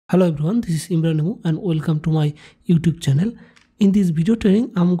Hello everyone, this is Imran and welcome to my YouTube channel. In this video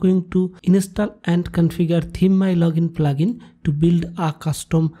training, I'm going to install and configure Theme My Login plugin to build a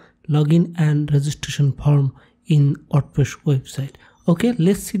custom login and registration form in WordPress website. Okay,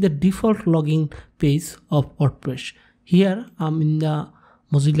 let's see the default login page of WordPress. Here I'm in the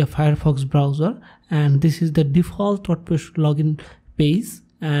Mozilla Firefox browser and this is the default WordPress login page,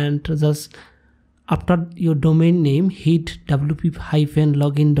 and just after your domain name, hit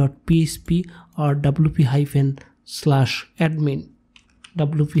wp-login.php or wp-/admin.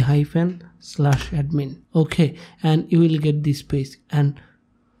 wp-/admin. Okay, and you will get this page, and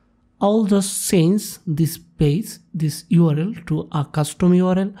I'll just change this page, this URL to a custom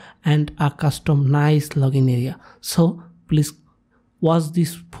URL and a custom nice login area. So please watch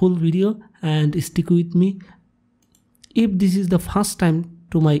this full video and stick with me. If this is the first time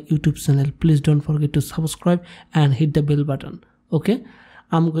to my YouTube channel, please don't forget to subscribe and hit the bell button. Okay,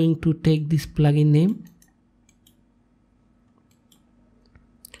 I'm going to take this plugin name.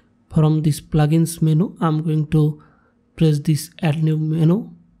 From this plugins menu, I'm going to press this add new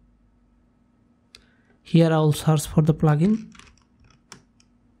menu. Here I'll search for the plugin.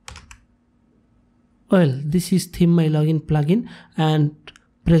 Well, this is Theme My Login plugin, and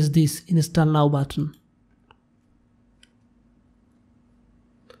press this install now button.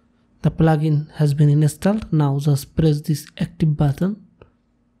 The plugin has been installed. Now just press this active button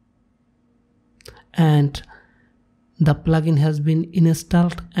and the plugin has been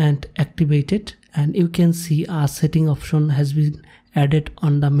installed and activated, and you can see a setting option has been added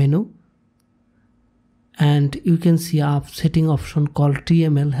on the menu, and you can see a setting option called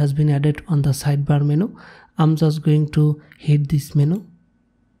TML has been added on the sidebar menu. I'm just going to hit this menu.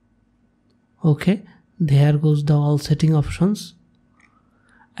 Okay, there goes the all setting options.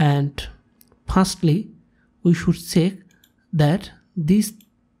 And firstly, we should check that this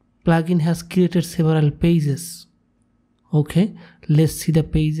plugin has created several pages. Okay, let's see the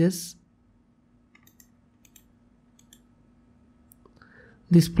pages.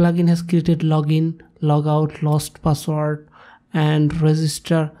 This plugin has created login, logout, lost password, and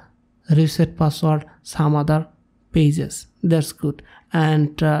register, reset password, some other pages. That's good.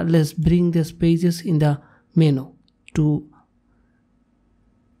 And let's bring these pages in the menu to.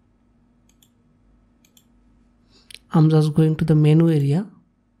 I'm just going to the menu area,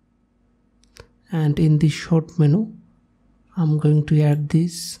 and in this short menu I'm going to add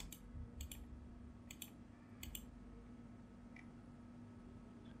this.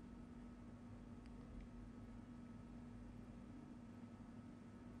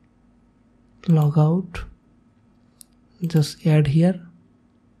 Logout, just add here.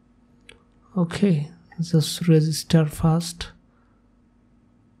 Okay, just register first,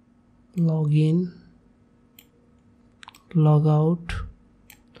 login, logout,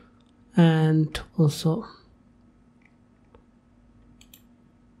 and also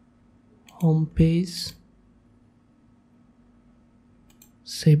home page,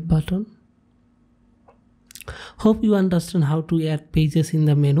 save button. Hope you understand how to add pages in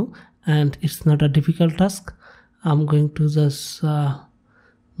the menu, and it's not a difficult task. I'm going to just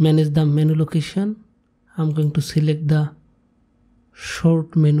manage the menu location. I'm going to select the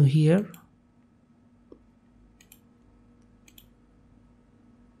short menu here.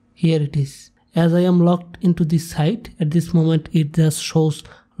 Here it is. As I am logged into this site, at this moment it just shows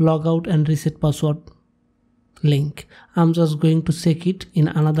logout and reset password link. I'm just going to check it in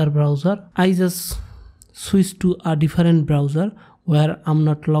another browser. I just switch to a different browser where I'm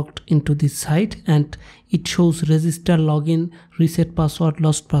not logged into this site, and it shows register, login, reset password,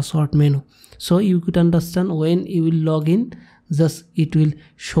 lost password menu. So you could understand when you will log in, just it will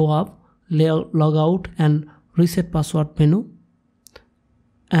show up logout and reset password menu.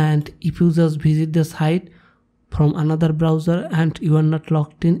 And if you just visit the site from another browser and you are not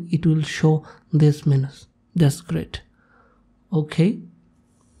logged in, it will show this menus. That's great. Okay,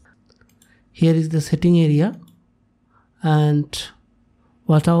 here is the setting area, and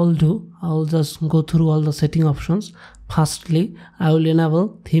what I will do, I will just go through all the setting options. Firstly, I will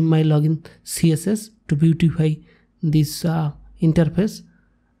enable Theme My Login CSS to beautify this interface.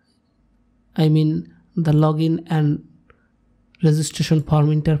 I mean the login and registration form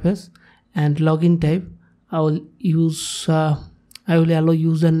interface. And login type, I will allow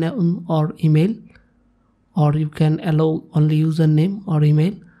username or email, or you can allow only username or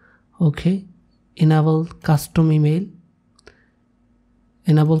email. Okay, enable custom email,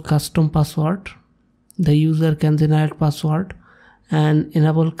 enable custom password, the user can generate password, and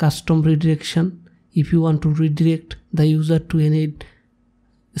enable custom redirection if you want to redirect the user to any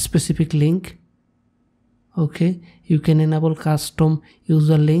specific link. Okay, you can enable custom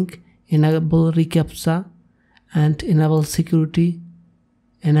user link, enable reCAPTCHA, and enable security,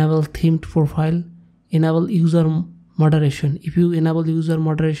 enable themed profile, enable user moderation. If you enable user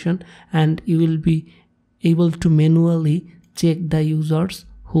moderation, and you will be able to manually check the users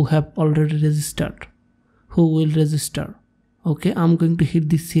who have already registered, who will register. Okay, I'm going to hit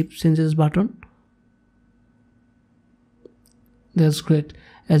the save changes button. That's great.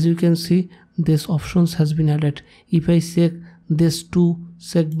 As you can see, this options has been added. If I check this two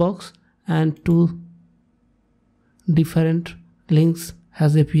checkbox, and two different links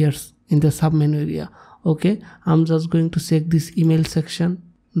has appears in the submenu area. Okay, I'm just going to check this email section.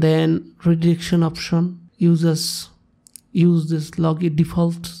 Then redirection option, users use this login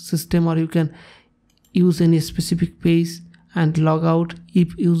default system, or you can use any specific page and log out.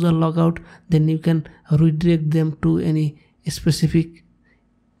 If user log out, then you can redirect them to any specific.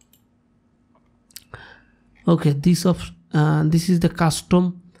 Okay, this is the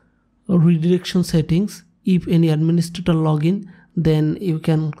custom redirection settings. If any administrator login, then you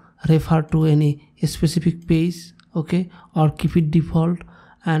can refer to any specific page, okay, or keep it default.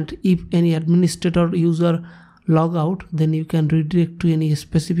 And if any administrator user log out, then you can redirect to any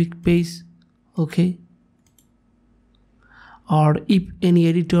specific page, okay. Or if any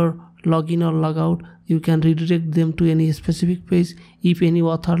editor login or log out, you can redirect them to any specific page. If any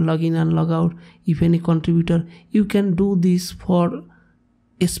author login and log out, if any contributor, you can do this for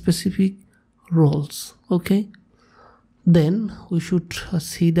a specific roles, okay. Then we should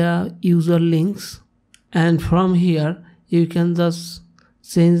see the user links, and from here you can just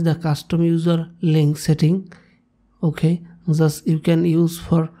change the custom user link setting, okay. Just you can use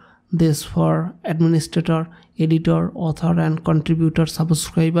for this for administrator, editor, author, and contributor,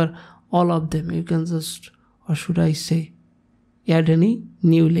 subscriber, all of them. You can just, or should I say, add any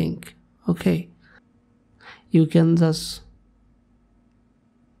new link, okay. You can just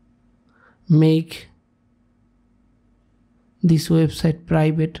make this website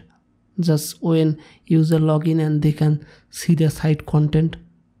private, just when user login and they can see the site content,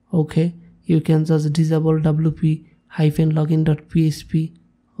 okay. You can just disable wp-login.php,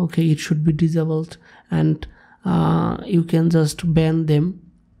 okay, it should be disabled. And you can just ban them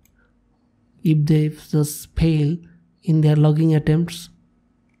if they just fail in their logging attempts,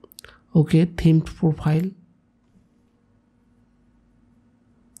 okay. Themed profile,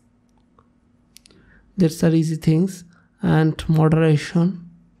 that's are easy things. And moderation,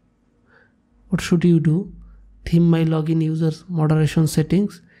 what should you do? Theme my login users moderation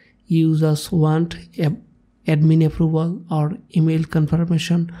settings. Users want admin approval or email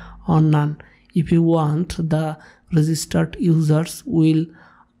confirmation or none. If you want, the registered users will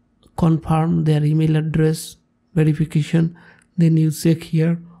confirm their email address verification, then you check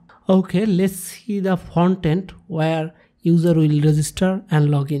here. Okay, let's see the front end where user will register and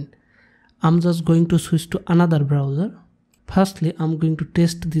login. I'm just going to switch to another browser. Firstly, I'm going to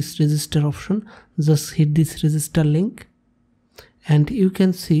test this register option. Just hit this register link, and you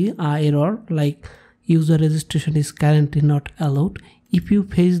can see an error like user registration is currently not allowed. If you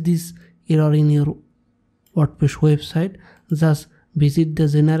face this error in your WordPress website, just visit the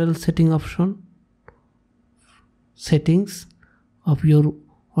general setting option, settings of your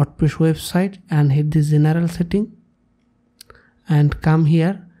WordPress website, and hit this general setting, and come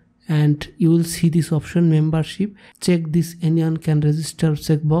here, and you will see this option membership. Check this anyone can register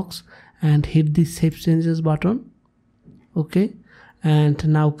checkbox and hit this save changes button, okay. And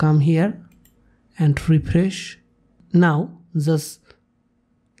now come here and refresh. Now just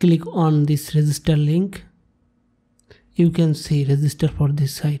click on this register link. You can see register for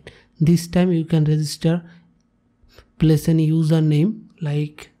this site. This time you can register, place any username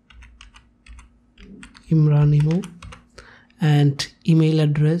like Imranimo, and email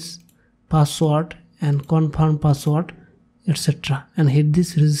address, password, and confirm password, etc., and hit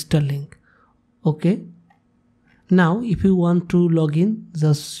this register link, okay. Now if you want to log in,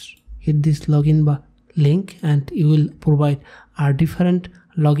 just hit this login link, and you will provide a different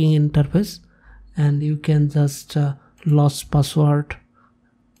login interface, and you can just lost password,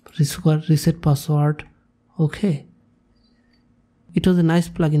 reset password, okay. It was a nice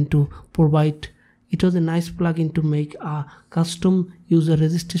plugin to provide. It was a nice plugin to make a custom user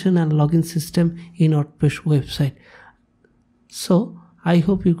registration and login system in WordPress website. So I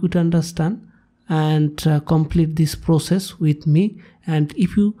hope you could understand and complete this process with me. And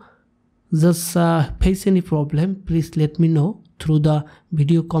if you just face any problem, please let me know through the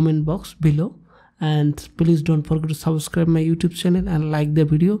video comment box below. And please don't forget to subscribe my YouTube channel and like the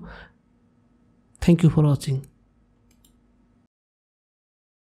video. Thank you for watching.